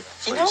right away,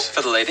 please? You know?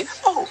 For the lady?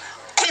 Oh,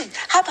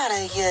 how about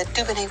a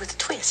Dubonnet with a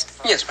twist?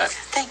 Yes, ma'am.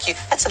 Thank you.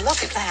 That's a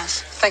lovely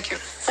glass. Thank you.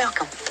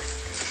 Welcome.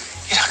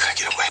 You're not going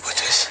to get away with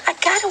this. I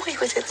got away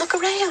with it. Look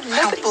around.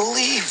 I don't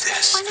believe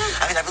this. Why not?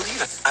 I mean, I believe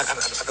it.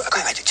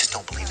 I just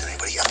don't believe that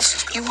anybody else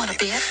is going to. You want a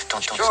beer?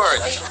 Don't. George.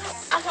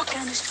 I walk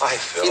down this. Hi,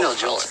 Phil. You know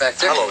Joel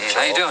Spector. Hello, Hey, Joel.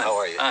 how you doing? How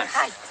are you? Hi.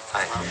 Hi.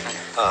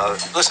 Hi.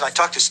 Listen, I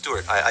talked to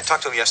Stuart. I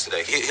talked to him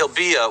yesterday. He'll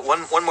be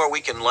one more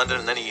week in London,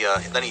 and then he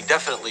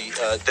definitely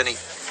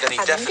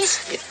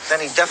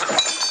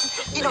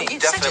You know, he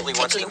you're such a definitely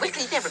wants tickly to.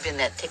 wickly. You've never been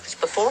that ticklish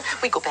before.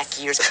 We go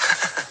back years.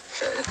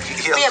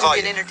 He'll We call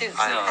haven't been you. introduced.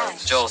 I know. Hi.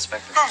 Joel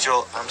Spector. Hi.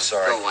 Joel, I'm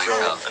sorry. Go away,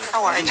 Joel, Phil.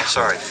 How are you? I'm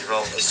sorry,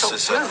 Phil. This So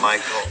is rude.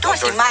 Michael.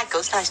 Dorothy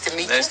Michaels, nice to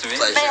meet Nice you. to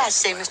meet you. May I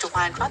say, Mr.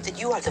 Weintraub, that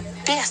you are the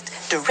best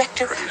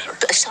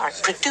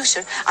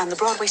producer on the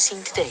Broadway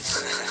scene today.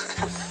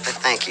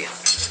 Thank you.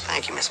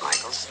 Thank you, Miss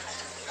Michaels.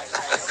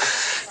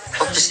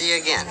 Hope to see you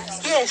again.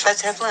 Yes,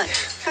 let's have lunch.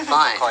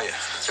 Fine. Call you.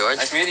 George.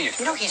 Nice meeting you.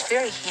 You know, he's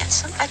very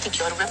handsome. I think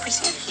you ought to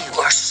represent him. You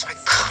are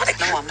psychotic.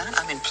 No, I'm not.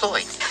 I'm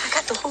employed. I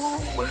got the whole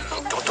world.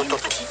 Don't. I'm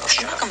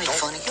not gonna make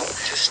fun of you.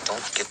 Just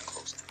don't get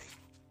close to me.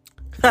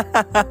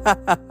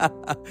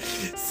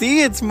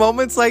 See, it's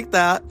moments like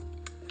that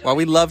why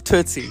we love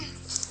Tootsie.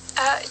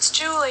 It's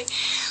Julie.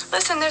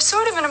 Listen, there's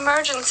sort of an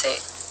emergency.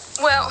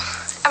 Well,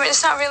 I mean,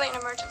 it's not really an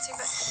emergency,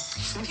 but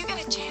if you get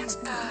a chance,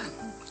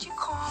 would you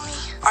call me?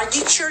 Are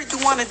you sure you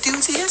want to do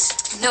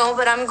this? No,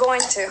 but I'm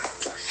going to.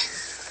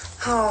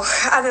 Oh,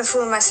 I've been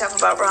fooling myself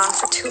about Ron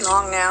for too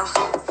long now.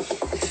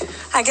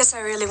 I guess I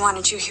really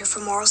wanted you here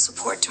for moral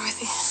support,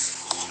 Dorothy.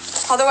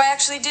 Although I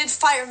actually did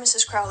fire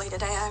Mrs. Crowley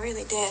today. I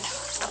really did.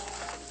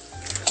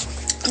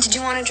 Did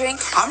you want a drink?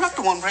 I'm not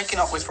the one breaking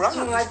up with Ron.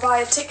 Oh, I'd buy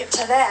a ticket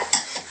to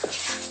that.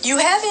 You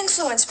have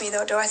influenced me,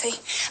 though, Dorothy.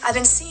 I've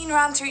been seeing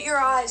Ron through your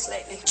eyes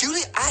lately.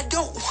 Julie, I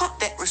don't want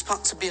that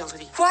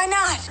responsibility. Why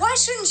not? Why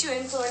shouldn't you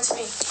influence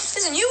me?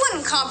 Listen, you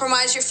wouldn't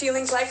compromise your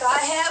feelings like I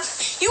have.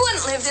 You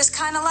wouldn't live this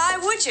kind of lie,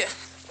 would you?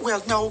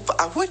 Well, no, but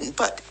I wouldn't,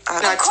 but...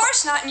 Of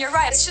course not, and you're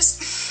right. It's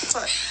just...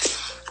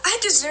 I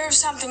deserve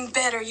something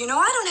better, you know?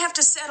 I don't have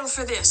to settle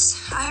for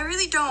this. I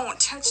really don't.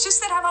 It's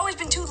just that I've always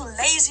been too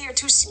lazy or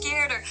too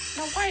scared or...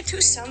 No, why too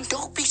something?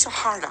 Don't be so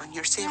hard on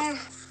yourself.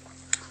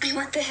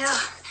 What the hell?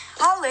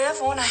 I'll live,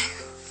 won't I?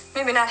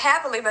 Maybe not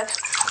happily, but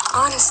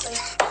honestly.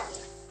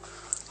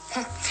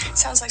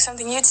 Sounds like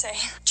something you'd say.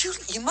 Julie,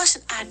 you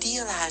mustn't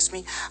idealize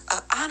me.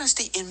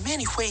 Honesty, in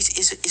many ways,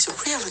 is a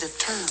relative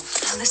term.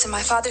 Now, listen,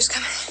 my father's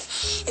coming.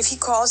 If he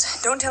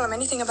calls, don't tell him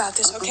anything about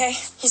this, okay?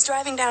 He's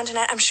driving down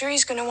tonight. I'm sure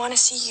he's going to want to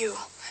see you.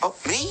 Oh,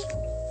 me?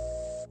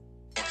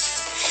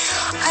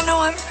 I know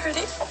I'm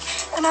pretty,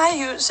 and I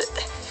use it.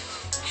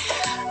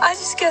 I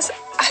just guess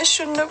I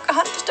shouldn't have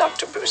gone to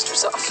Dr.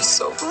 Brewster's office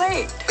so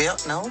late. Well,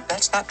 no,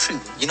 that's not true.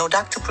 You know,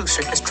 Dr.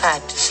 Brewster has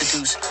tried to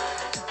seduce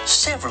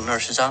several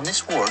nurses on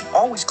this ward,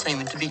 always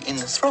claiming to be in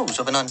the throes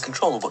of an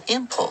uncontrollable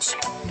impulse.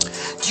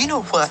 Do you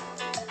know what?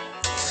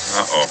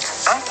 Uh-oh.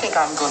 I think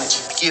I'm going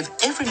to give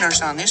every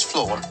nurse on this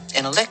floor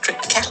an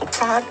electric cattle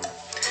prod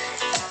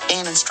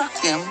and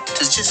instruct them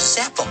to just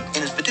zap them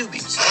in his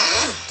badoobies.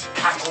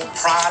 Cattle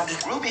prod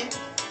Ruby.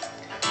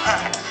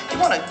 You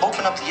want to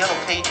open up the yellow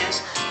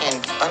pages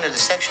and under the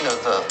section of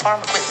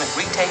farm equipment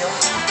retail?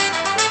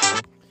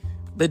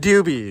 The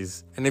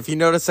doobies. And if you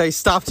notice, I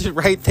stopped it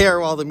right there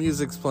while the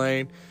music's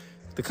playing.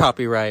 The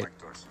copyright.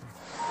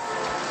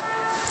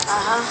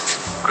 Uh-huh.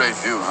 Great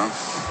view, huh?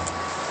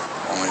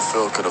 Only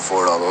Phil could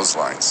afford all those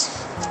lines.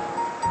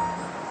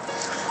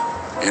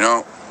 You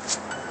know,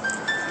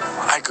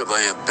 I could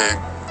lay a big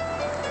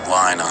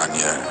line on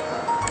you,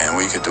 and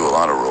we could do a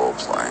lot of role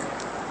playing.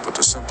 But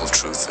the simple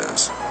truth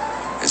is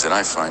that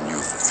I find you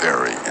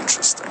very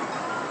interesting.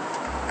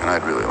 And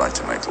I'd really like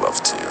to make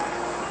love to you.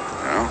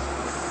 You know?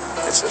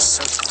 It's as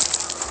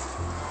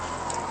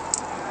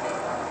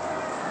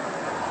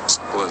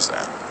simple as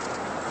that.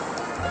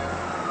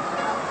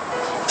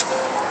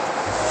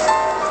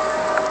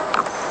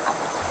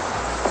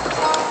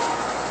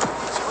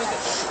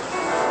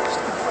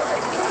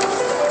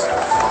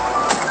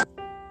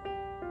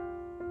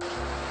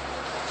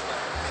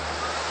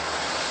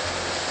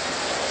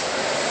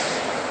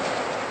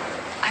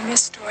 I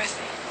miss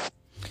Dorothy.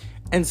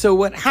 And so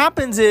what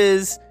happens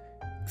is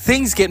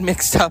things get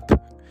mixed up.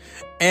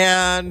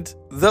 And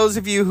those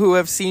of you who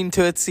have seen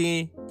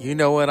Tootsie, you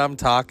know what I'm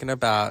talking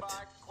about.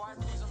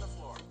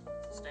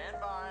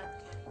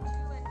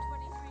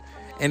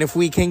 And if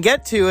we can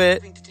get to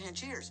it,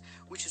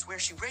 which is where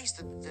she raised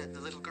the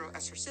little girl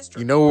as her sister.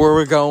 you know where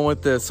we're going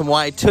with this and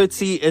why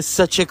Tootsie is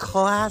such a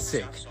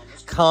classic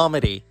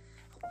comedy.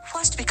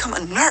 Was to become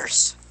a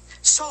nurse.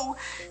 So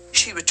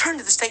she returned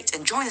to the States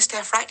and joined the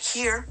staff right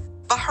here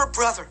by her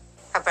brother.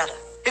 Her brother.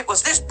 It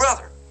was this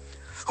brother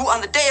who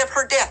on the day of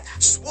her death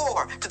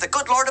swore to the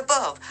good Lord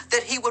above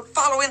that he would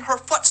follow in her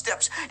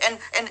footsteps and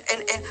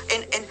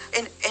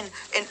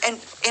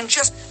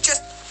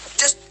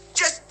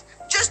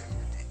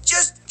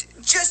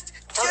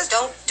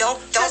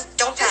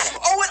Don't panic.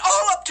 owe it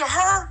all up to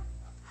her,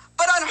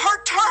 but on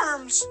her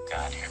terms.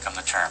 God, here come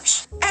the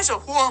terms. As a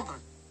woman,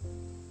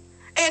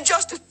 and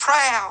just as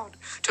proud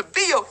to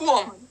be a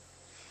woman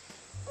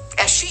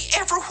as she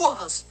ever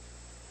was.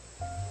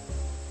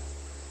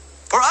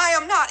 For I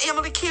am not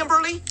Emily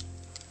Kimberly,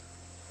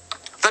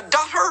 the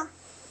daughter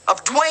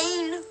of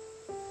Dwayne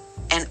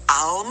and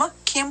Alma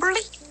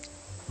Kimberly.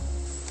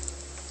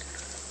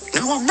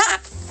 No, I'm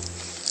not.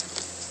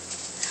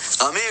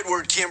 I'm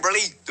Edward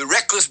Kimberly, the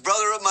reckless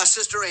brother of my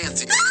sister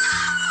Anthony.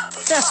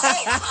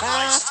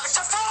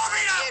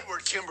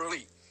 Edward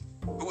Kimberly,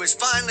 who has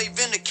finally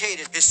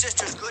vindicated his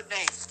sister's good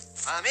name.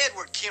 I'm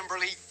Edward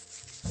Kimberly.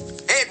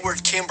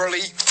 Edward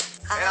Kimberly.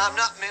 And I'm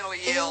not mentally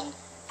ill,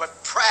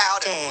 but proud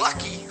and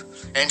lucky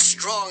and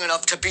strong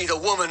enough to be the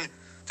woman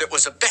that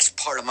was the best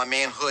part of my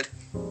manhood.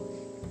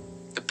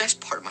 The best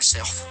part of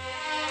myself.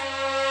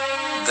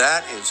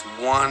 That is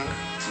one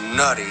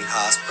nutty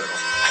hospital.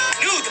 I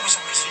knew there was a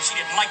reason she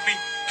didn't like me.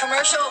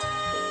 Commercial.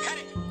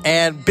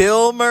 And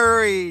Bill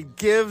Murray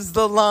gives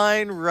the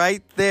line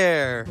right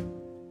there.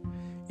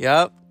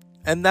 Yep.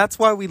 And that's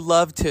why we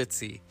love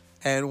Tootsie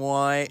and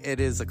why it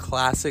is a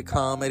classic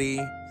comedy.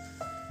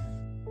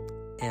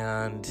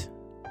 And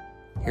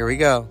here we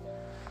go.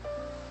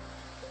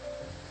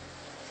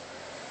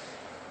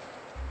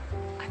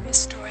 I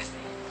miss Dorothy.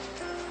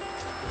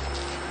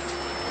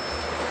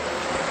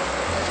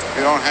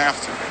 You don't have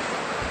to.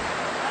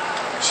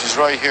 She's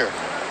right here.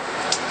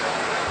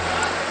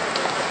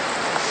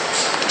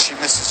 And she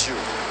misses you.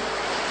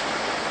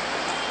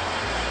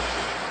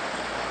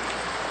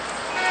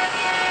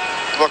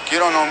 Look, you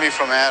don't know me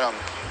from Adam.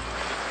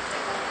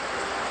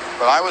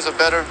 But I was a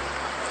better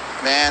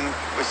man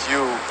with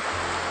you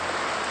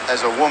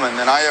as a woman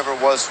than I ever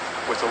was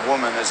with a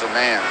woman as a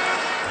man.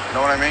 You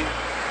know what I mean?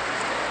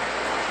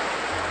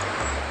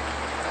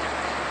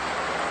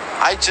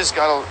 I just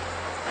gotta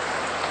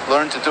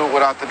learn to do it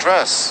without the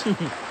dress. I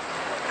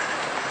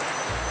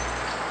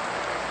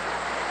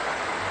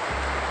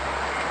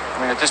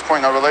mean, at this point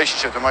in our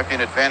relationship, there might be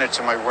an advantage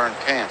to my wearing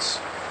pants.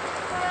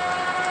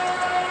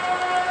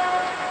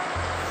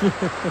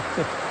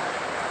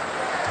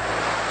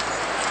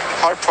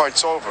 Hard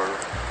part's over,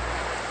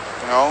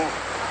 you know?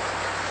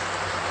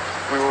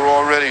 We were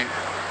already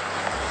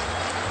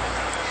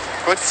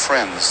good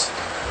friends.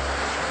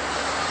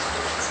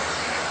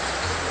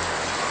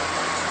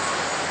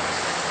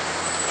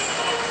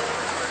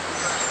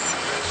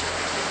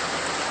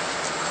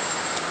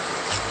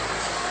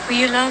 Will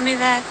you loan me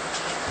that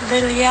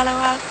little yellow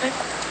outfit?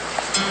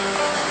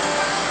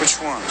 Which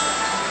one?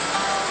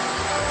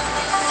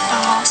 The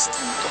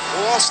Austin. The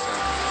Austin?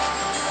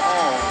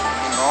 Oh,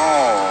 no.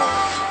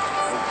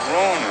 We're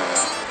grown.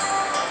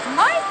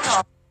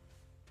 Michael!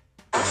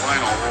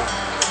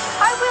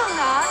 I will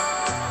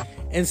not.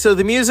 And so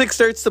the music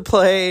starts to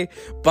play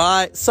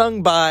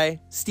sung by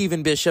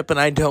Stephen Bishop, and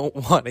I don't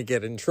want to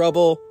get in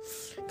trouble.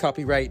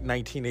 Copyright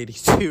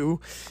 1982.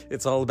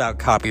 It's all about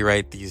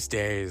copyright these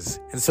days.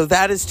 And so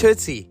that is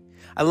Tootsie.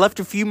 I left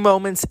a few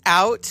moments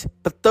out,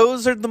 but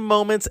those are the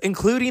moments,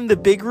 including the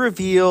big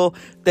reveal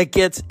that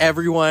gets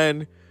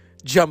everyone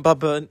jump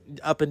up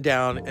and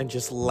down and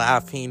just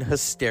laughing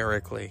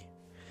hysterically.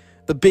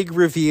 The big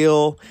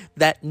reveal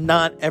that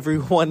not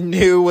everyone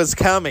knew was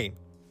coming.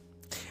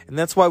 And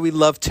that's why we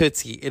love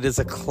Tootsie. It is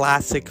a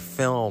classic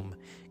film.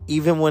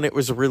 Even when it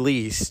was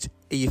released,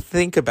 you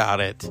think about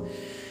it.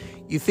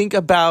 You think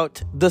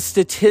about the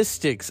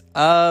statistics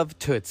of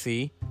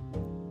Tootsie,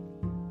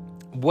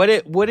 what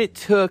it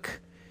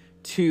took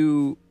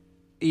to,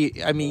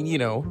 I mean, you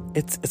know,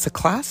 it's a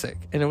classic,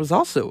 and it was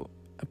also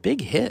a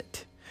big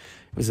hit.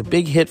 It was a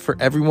big hit for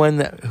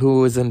everyone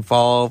who was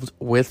involved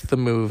with the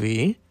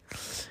movie,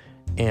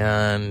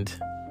 and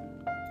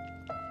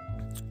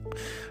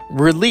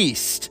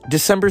released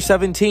December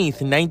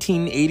 17th,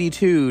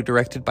 1982,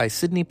 directed by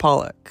Sidney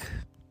Pollack.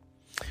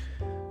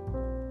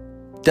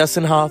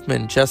 Dustin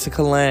Hoffman,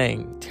 Jessica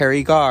Lange,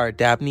 Terry Garr,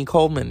 Dabney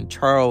Coleman,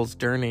 Charles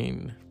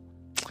Durning.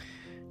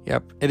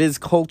 Yep, it is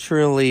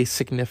culturally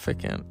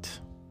significant.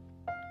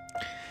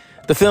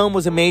 The film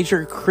was a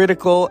major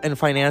critical and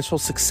financial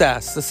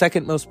success, the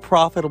second most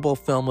profitable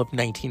film of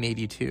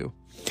 1982,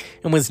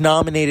 and was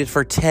nominated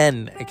for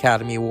 10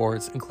 Academy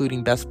Awards,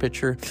 including Best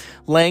Picture.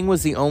 Lange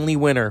was the only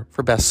winner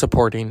for Best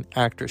Supporting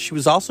Actress. She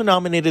was also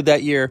nominated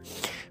that year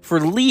for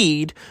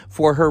lead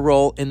for her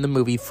role in the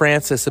movie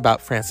Frances,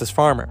 about Frances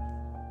Farmer.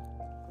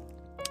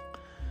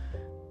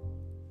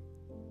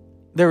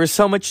 There is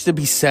so much to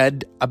be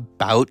said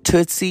about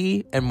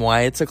Tootsie and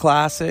why it's a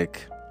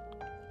classic.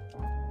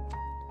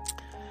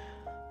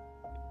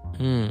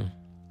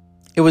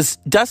 It was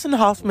Dustin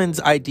Hoffman's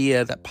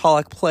idea that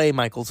Pollack play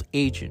Michael's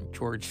agent,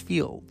 George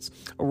Fields,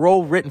 a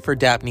role written for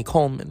Dabney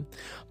Coleman.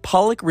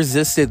 Pollack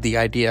resisted the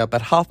idea,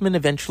 but Hoffman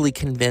eventually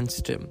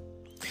convinced him.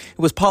 It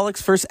was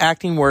Pollack's first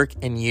acting work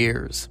in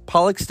years.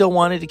 Pollack still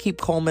wanted to keep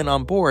Coleman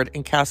on board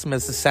and cast him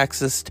as the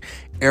sexist,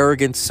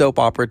 arrogant soap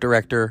opera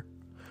director,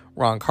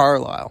 Ron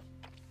Carlyle.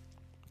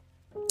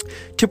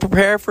 To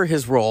prepare for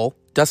his role,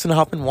 Dustin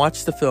Hoffman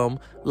watched the film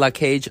La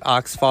Cage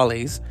aux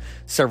Folles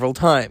several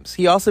times.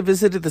 He also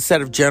visited the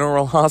set of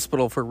General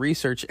Hospital for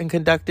research and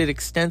conducted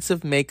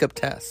extensive makeup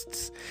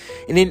tests.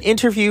 In an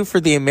interview for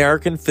the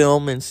American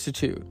Film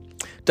Institute,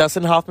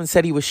 Dustin Hoffman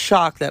said he was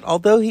shocked that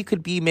although he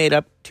could be made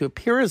up to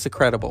appear as a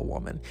credible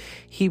woman,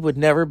 he would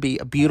never be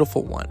a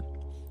beautiful one.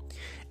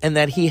 And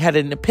that he had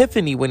an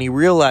epiphany when he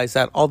realized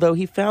that although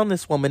he found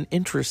this woman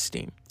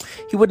interesting,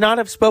 he would not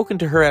have spoken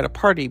to her at a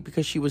party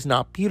because she was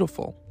not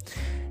beautiful.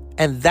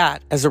 And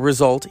that, as a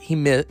result,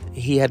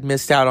 he had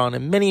missed out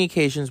on many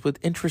occasions with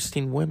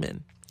interesting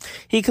women.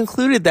 He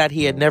concluded that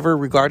he had never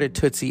regarded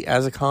Tootsie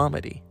as a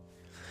comedy.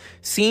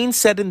 Scenes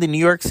set in the New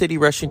York City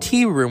Russian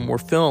Tea Room were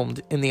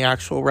filmed in the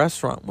actual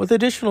restaurant, with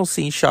additional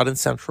scenes shot in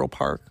Central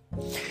Park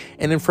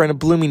and in front of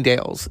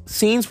Bloomingdale's.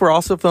 Scenes were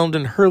also filmed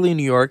in Hurley,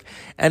 New York,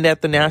 and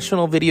at the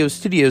National Video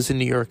Studios in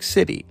New York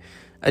City.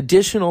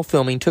 Additional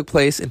filming took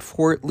place in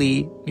Fort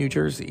Lee, New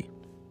Jersey.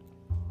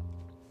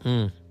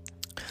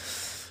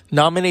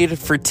 Nominated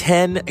for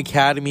 10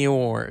 Academy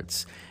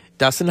Awards.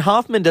 Dustin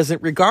Hoffman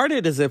doesn't regard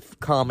it as a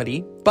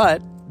comedy,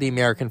 but the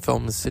American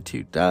Film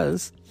Institute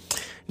does.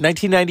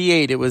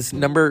 1998, it was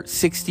number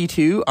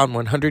 62 on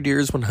 100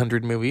 Years,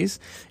 100 Movies.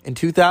 In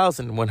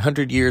 2000,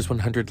 100 Years,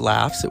 100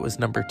 Laughs, it was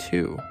number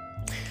 2.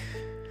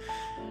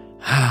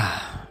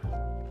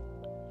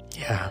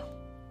 Yeah,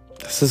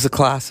 this is a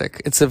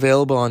classic. It's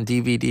available on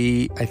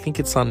DVD. I think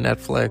it's on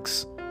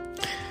Netflix.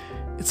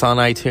 It's on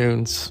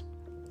iTunes.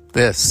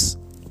 This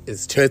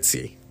is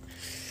Tootsie.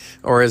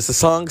 Or as the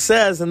song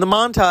says in the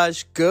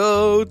montage,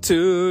 go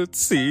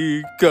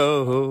Tootsie,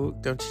 go.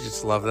 Don't you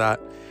just love that?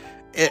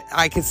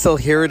 I can still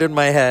hear it in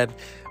my head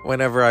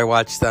whenever I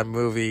watch that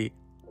movie.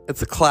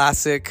 It's a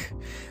classic.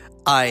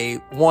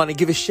 I want to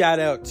give a shout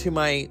out to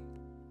my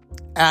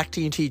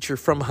acting teacher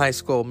from high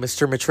school,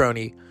 Mr.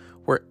 Matroni,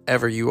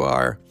 wherever you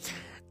are.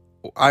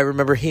 I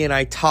remember he and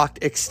I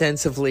talked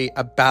extensively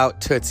about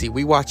Tootsie.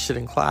 We watched it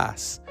in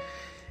class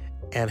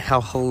and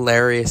how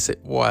hilarious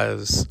it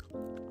was,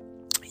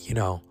 you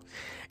know.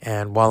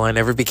 And while I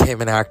never became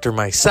an actor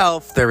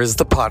myself, there is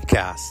the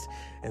podcast.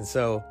 And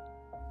so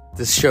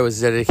this show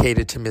is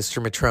dedicated to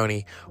Mr.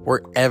 Matroni,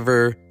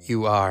 wherever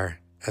you are.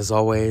 As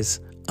always,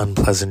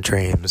 unpleasant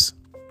dreams.